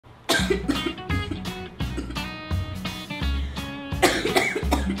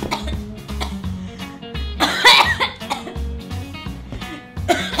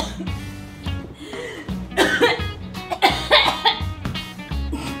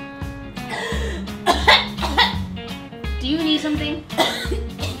you need something?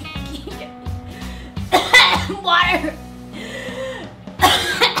 Water!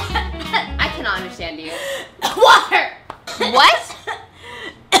 I cannot understand you. Water! What?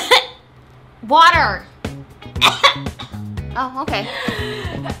 Water! Oh, okay.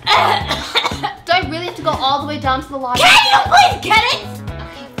 Do I really have to go all the way down to the lobby? Can you please get it?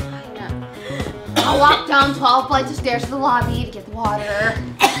 Okay, fine. I'll walk down 12 flights of stairs to the lobby to get the water.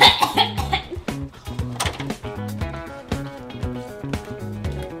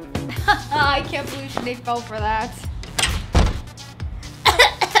 I can't believe Sinead fell for that.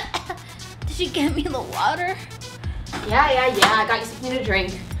 Did she get me the water? Yeah. I got you something to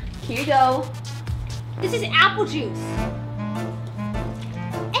drink. Here you go. This is apple juice.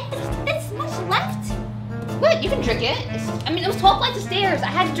 And there's much left. What? You can drink it. It was 12 flights of stairs. I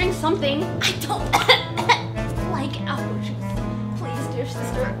had to drink something. I don't like apple juice. Please, dear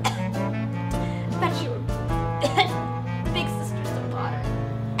sister. I bet you were big sister some water.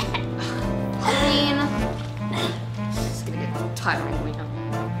 It's gonna get tiring right now.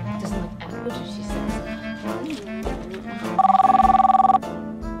 Doesn't like apple juice, she says.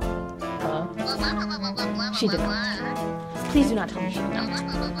 She did not. Please do not tell me she did not.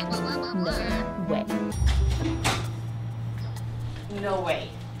 No way. No way.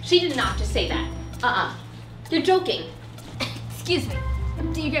 She did not just say that. You're joking. Excuse me.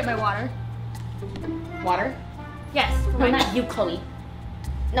 Do you get my water? Water? Yes. No, not you, Chloe.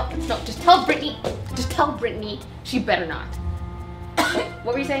 No, just tell Brittany. Just tell Brittany she better not.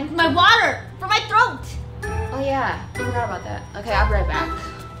 What were you saying? My water for my throat. Oh yeah, I forgot about that. Okay, I'll be right back.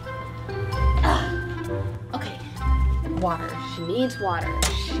 Okay. Water. She needs water.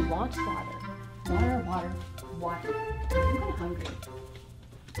 She wants water. Water. I'm kind of hungry.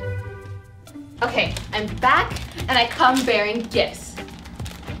 Okay, I'm back and I come bearing gifts.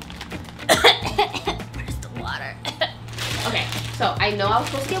 Where's the water? Okay, so I know I was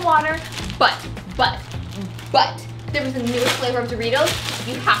supposed to get water, but there was a newest flavor of Doritos.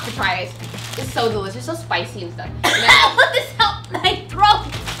 You have to try it. It's so delicious, so spicy and stuff. How would this help my throat?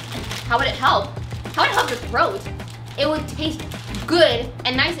 How would it help? How would it help your throat? It would taste good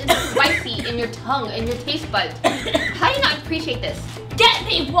and nice and spicy in your tongue and your taste buds. How do you not appreciate this? Get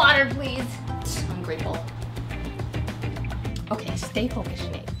me water, please. I'm grateful. Okay, stay focused,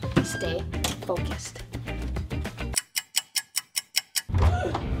 Sinead. Stay focused.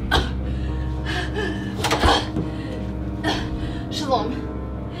 Shalom.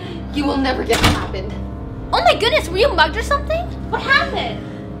 You will never guess what happened. Oh my goodness, were you mugged or something? What happened?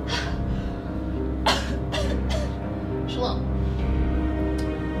 Shalom.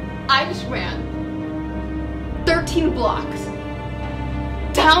 I just ran 13 blocks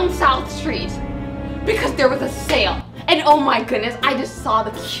down South Street because there was a sale. And oh my goodness, I just saw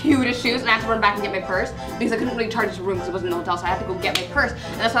the cutest shoes and I had to run back and get my purse because I couldn't really charge this room because it wasn't in the hotel, so I had to go get my purse.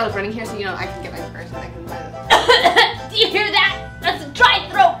 And that's why I was running here so you know I can get my purse and I can buy this. Do you hear that? That's a dry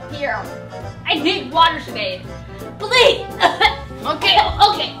throat here. I need water, Sinead. Please.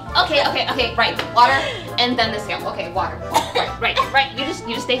 Okay, right. Water and then the sale. Okay, water. Right. You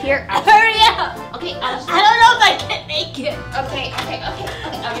just stay here. Hurry up. Okay, I don't know if I can make it. Okay.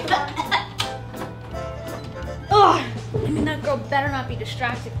 Oh, I mean, that girl better not be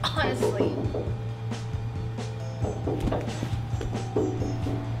distracted, honestly.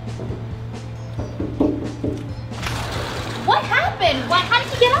 What happened? How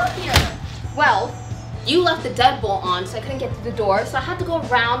did you get out here? Well, you left the deadbolt on, so I couldn't get through the door, so I had to go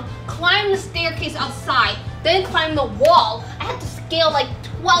around, climb the staircase outside, then climb the wall. I had to scale like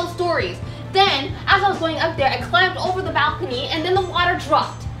 12 stories. Then, as I was going up there, I climbed over the balcony, and then the water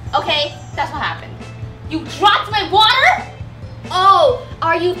dropped. Okay? That's what happened. You dropped my water? Oh,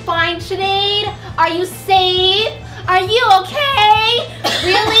 are you fine, Sinead? Are you safe? Are you okay?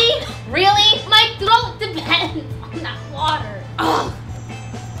 Really? Really? My throat depends on that water. Ugh.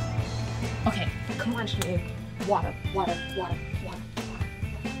 Okay, come on, Sinead. Water.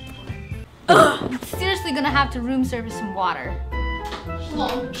 Ugh, I'm seriously gonna have to room service some water.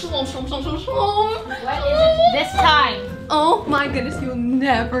 Shalom. What is it this time? Oh my goodness, you'll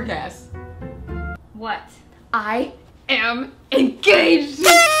never guess. What? I am engaged.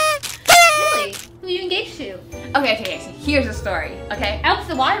 Really? Who are you engaged to? Okay, so here's the story, okay? Alex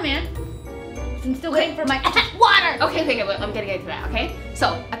the waterman. I'm still waiting for my water. Okay, but I'm getting into that, okay?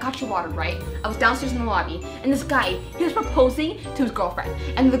 So, I got your water, right? I was downstairs in the lobby, and this guy, he was proposing to his girlfriend.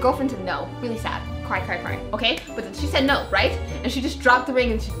 And the girlfriend said no, really sad. Cry, okay? But then she said no, right? And she just dropped the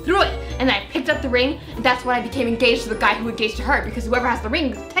ring and she threw it. And then I picked up the ring, and that's when I became engaged to the guy who engaged to her, because whoever has the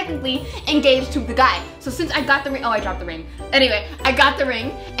ring technically technically engaged to the guy. So since I got the ring, oh, I dropped the ring. Anyway, I got the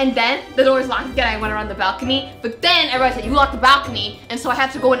ring, and then the door was locked again. I went around the balcony, but then everybody said, you locked the balcony, and so I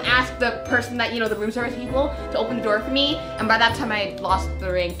had to go and ask the person that, you know, the room service people to open the door for me, and by that time I had lost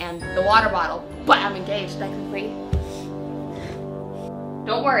the ring and the water bottle, but I'm engaged technically.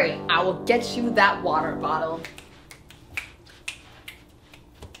 Don't worry, I will get you that water bottle.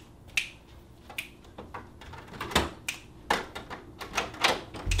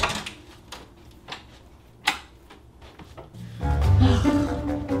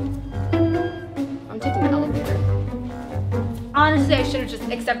 I'm taking the elevator. Honestly, I should have just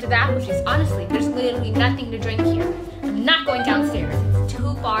accepted that, which is honestly, there's literally nothing to drink here. I'm not going downstairs. It's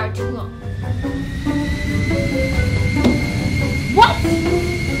too far, too long. What?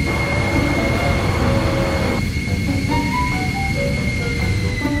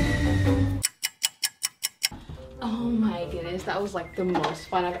 Oh my goodness, that was like the most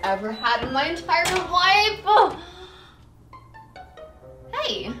fun I've ever had in my entire life. Oh.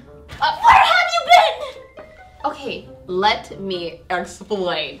 Hey, where have you been? Okay, let me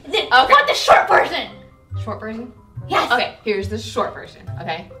explain. Okay. Want the short version? Short version? Yes. Okay, here's the short version,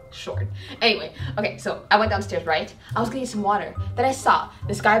 okay? Short. Anyway, okay, so I went downstairs, right? I was getting some water. Then I saw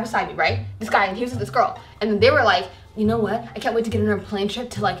this guy beside me, right? This guy, and he was with this girl. And then they were like, you know what? I can't wait to get on a plane trip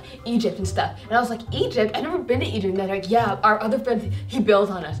to like Egypt and stuff. And I was like, Egypt? I've never been to Egypt. And they're like, yeah, our other friend, he bailed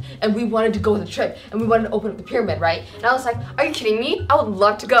on us. And we wanted to go on the trip. And we wanted to open up the pyramid, right? And I was like, are you kidding me? I would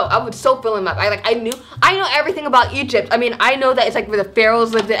love to go. I would so fill him up. I know everything about Egypt. I mean, I know that it's like where the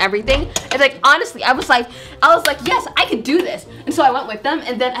pharaohs lived and everything. And like, honestly, I was like, yes, I could do this. And so I went with them,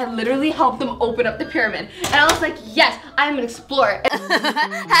 and then I literally helped them open up the pyramid. And I was like, yes, I'm an explorer.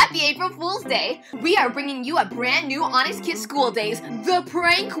 Happy April Fool's Day! We are bringing you a brand new Onyx Kids School Days, The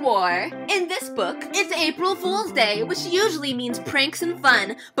Prank War. In this book, it's April Fool's Day, which usually means pranks and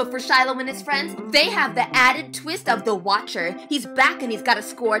fun. But for Shiloh and his friends, they have the added twist of the Watcher. He's back and he's got a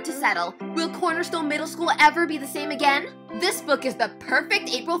score to settle. Will Cornerstone Middle School ever be the same again? This book is the perfect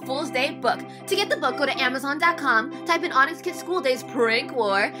April Fool's Day book. To get the book, go to Amazon.com, type in Onyx Kids School Days Prank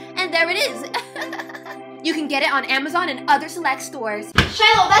War, and there it is. You can get it on Amazon and other select stores.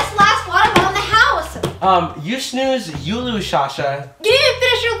 Shiloh, that's the last water bottle in the house. You snooze, you lose, Shasha. You didn't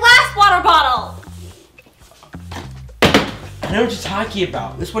finish your last water bottle. I know what you're talking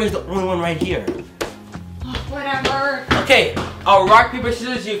about. This one is the only one right here. Whatever. Okay, I'll rock, paper,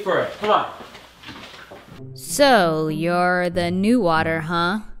 scissors you for it. Come on. So, you're the new water,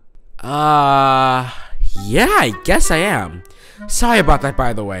 huh? Yeah, I guess I am. Sorry about that,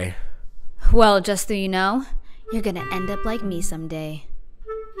 by the way. Well, just so you know, you're gonna end up like me someday.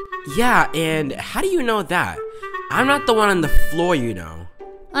 Yeah, and how do you know that? I'm not the one on the floor, you know.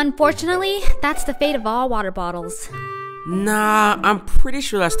 Unfortunately, that's the fate of all water bottles. Nah, I'm pretty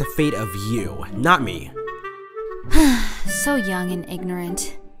sure that's the fate of you, not me. So young and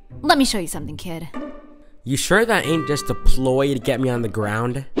ignorant. Let me show you something, kid. You sure that ain't just a ploy to get me on the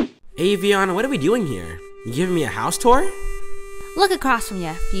ground? Avion, what are we doing here? You giving me a house tour? Look across from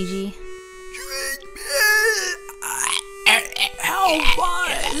you, Fiji. Help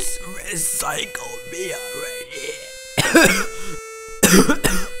us! Recycle me already.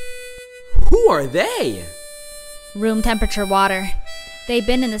 Who are they? Room temperature water. They've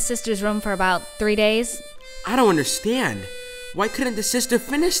been in the sister's room for about 3 days. I don't understand. Why couldn't the sister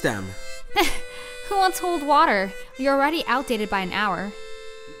finish them? Who wants cold water? You're already outdated by an hour.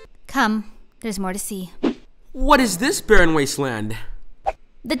 Come, there's more to see. What is this barren wasteland?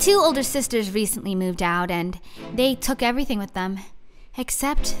 The two older sisters recently moved out, and they took everything with them,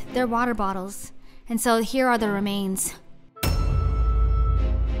 except their water bottles. And so here are the remains.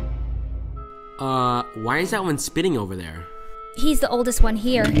 Why is that one spitting over there? He's the oldest one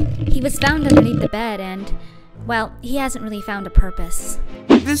here. He was found underneath the bed, and, well, he hasn't really found a purpose.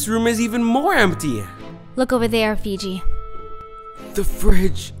 This room is even more empty. Look over there, Fiji. The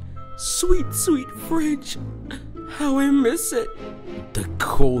fridge. Sweet, sweet fridge. How I miss it. The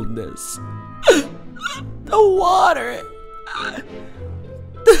coldness. The water.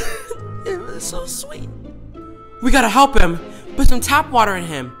 It was so sweet. We gotta help him. Put some tap water in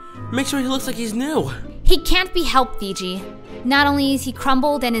him. Make sure he looks like he's new. He can't be helped, Fiji. Not only is he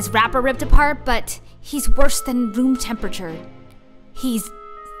crumbled and his wrapper ripped apart, but he's worse than room temperature. He's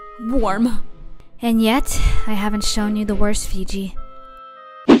warm. And yet, I haven't shown you the worst, Fiji.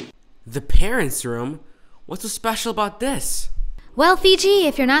 The parents' room? What's so special about this? Well, Fiji,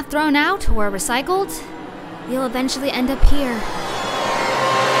 if you're not thrown out or recycled, you'll eventually end up here.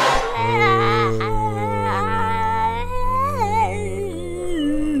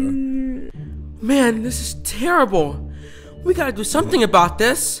 Man, this is terrible. We gotta do something about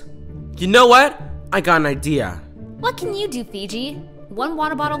this. You know what? I got an idea. What can you do, Fiji? One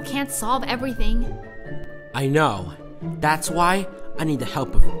water bottle can't solve everything. I know. That's why I need the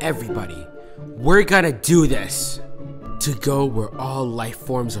help of everybody. We're gonna do this. To go where all life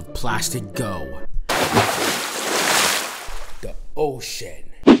forms of plastic go. The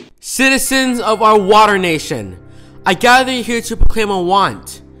ocean. Citizens of our water nation, I gather you here to proclaim a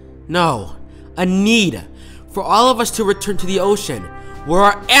want. No, a need for all of us to return to the ocean where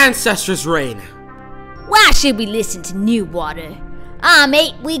our ancestors reign. Why should we listen to new water? I'm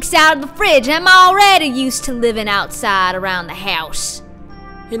 8 weeks out of the fridge and I'm already used to living outside around the house.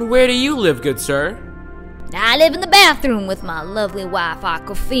 And where do you live, good sir? I live in the bathroom with my lovely wife,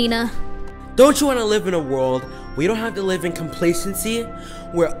 Aquafina. Don't you want to live in a world where you don't have to live in complacency?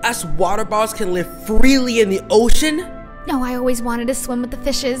 Where us water bottles can live freely in the ocean? No, I always wanted to swim with the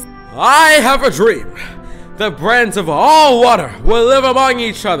fishes. I have a dream. The brands of all water will live among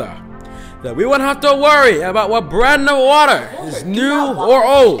each other. That we won't have to worry about what brand of water is new or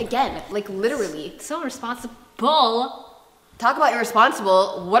old. Again, like literally. So irresponsible. Talk about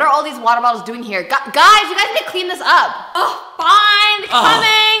irresponsible. What are all these water bottles doing here? Guys, you guys need to clean this up. Oh, fine,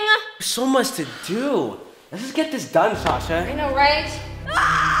 coming. There's so much to do. Let's just get this done, Sasha. I know, right?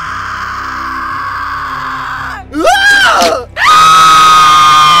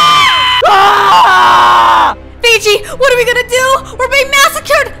 Fiji, what are we gonna do? We're being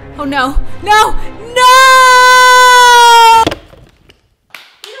massacred! Oh no, no, no!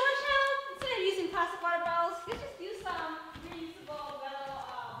 You know what, Shadow? Instead of using plastic water bottles, let's just use some reusable metal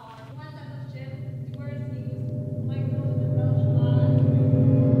water. Ones that was chipped, doers use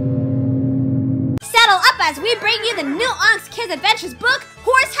Saddle up as we bring you the new Onyx Kids Adventures book,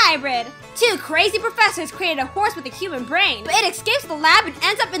 Horse Hybrid. 2 crazy professors created a horse with a human brain, but it escapes the lab and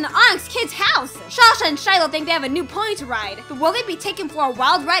ends up in the Onyx Kids' house. Shasha and Shiloh think they have a new pony to ride, but will they be taken for a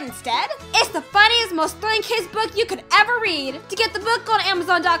wild ride instead? It's the funniest, most thrilling kids book you could ever read. To get the book, go to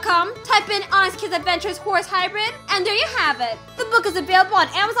Amazon.com, type in Onyx Kids Adventures Horse Hybrid, and there you have it. The book is available on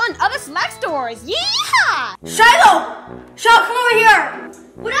Amazon and other select stores. Yeehaw! Shiloh! Shiloh, come over here!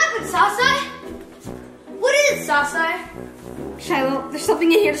 What happened, Sasai? What is it, Sasai? Shiloh, there's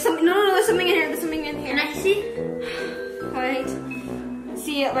something in here. There's something. No, there's something in here. There's something in here. Can I see? Right.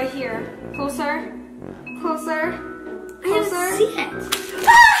 See it right here. Closer. Closer. I don't see it.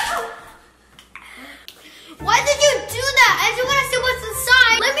 Why did you do that? I just want to see what's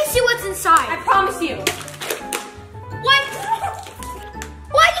inside. Let me see what's inside. I promise you. What?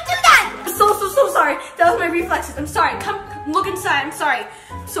 Why'd you do that? I'm so sorry. That was my reflexes. I'm sorry. Come look inside. I'm sorry.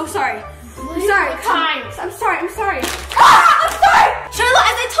 So sorry. I'm sorry. Come. I'm sorry. I'm sorry. Ah! I'm sorry. Shiloh,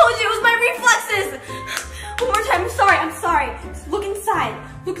 as I told you, it was my reflexes. One more time. I'm sorry. Just look inside.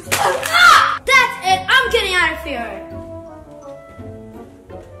 Look inside. Ah! That's it. I'm getting out of here.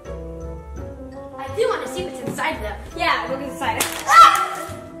 I do want to see what's inside though. Yeah, look inside. Ah!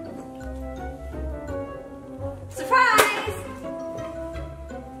 Surprise!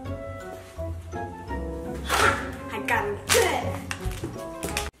 I got him good.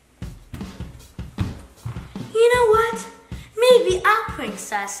 You know what? Maybe I'll prank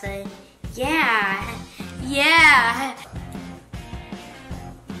Sasai. Yeah.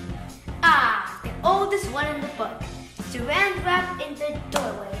 Ah, the oldest one in the book. Saran wrapped in the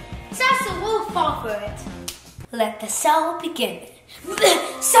doorway. Sasa will fall for it. Let the cell begin.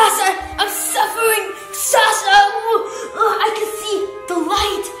 Sasa, I'm suffering. Sasa, I can see the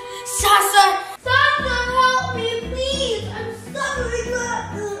light. Sasa, help me, please. I'm suffering.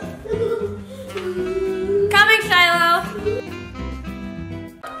 Coming, Shiloh.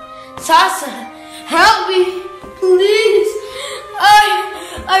 Sasa, help me, please.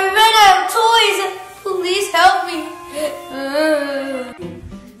 I ran out of toys. Please help me.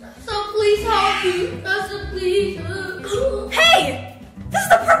 So please help me. Sasa, please. Hey! This is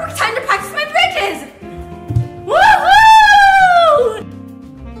the perfect time to practice my bridges! Woohoo!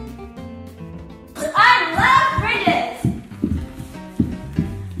 I love bridges.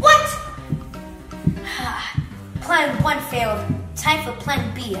 What? Plan 1 failed. Time for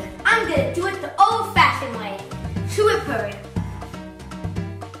plan B. I'm gonna do it the old-fashioned way. Whipper.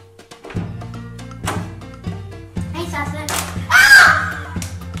 Hey, Sasa. Ah!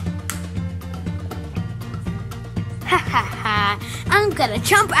 Ha ha ha. I'm gonna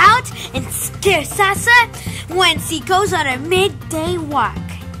jump out and scare Sasa once he goes on a midday walk.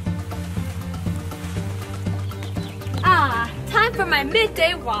 Time for my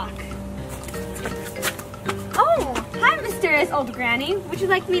midday walk. Oh, hi, mysterious old granny. Would you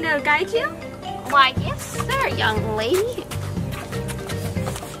like me to guide you? Why, yes, sir, young lady.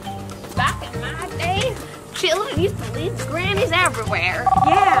 Back in my day, children used to leave grannies everywhere.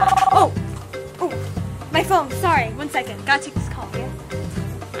 Yeah. Oh, my phone. Sorry. 1 second. Gotta take this call. Yeah.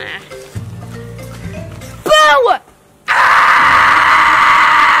 Boo!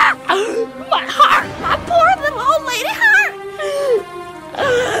 Ah! My heart! My poor little old lady heart!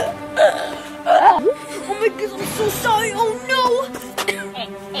 Oh my goodness, I'm so sorry. Oh no.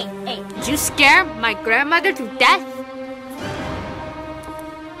 Hey, did you scare my grandmother to death?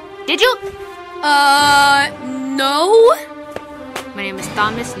 Did you? No. My name is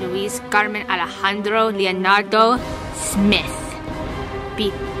Thomas Luis Carmen Alejandro Leonardo Smith.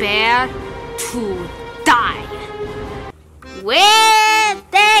 Prepare to die. With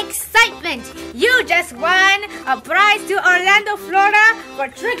excitement, you just won a prize to Orlando, Florida for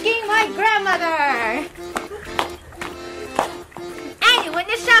tricking my grandmother. And you win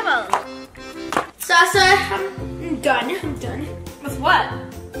the shovel. Sasa, I'm done. With what?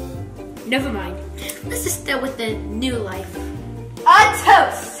 Never mind. Let's just start with the new life. A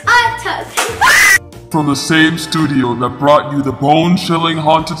toast. From the same studio that brought you the bone-chilling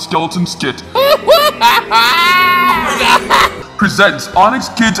haunted skeleton skit, presents Onyx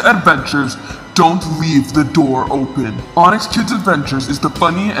Kids Adventures. Don't leave the door open. Onyx Kids Adventures is the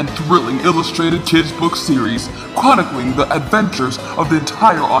funny and thrilling illustrated kids book series chronicling the adventures of the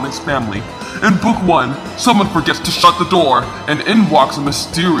entire Onyx family. In Book 1, someone forgets to shut the door, and in walks a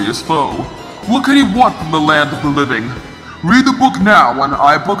mysterious foe. What could he want from the land of the living? Read the book now on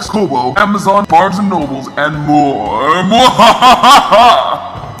iBooks, Kobo, Amazon, Barnes & Nobles, and more.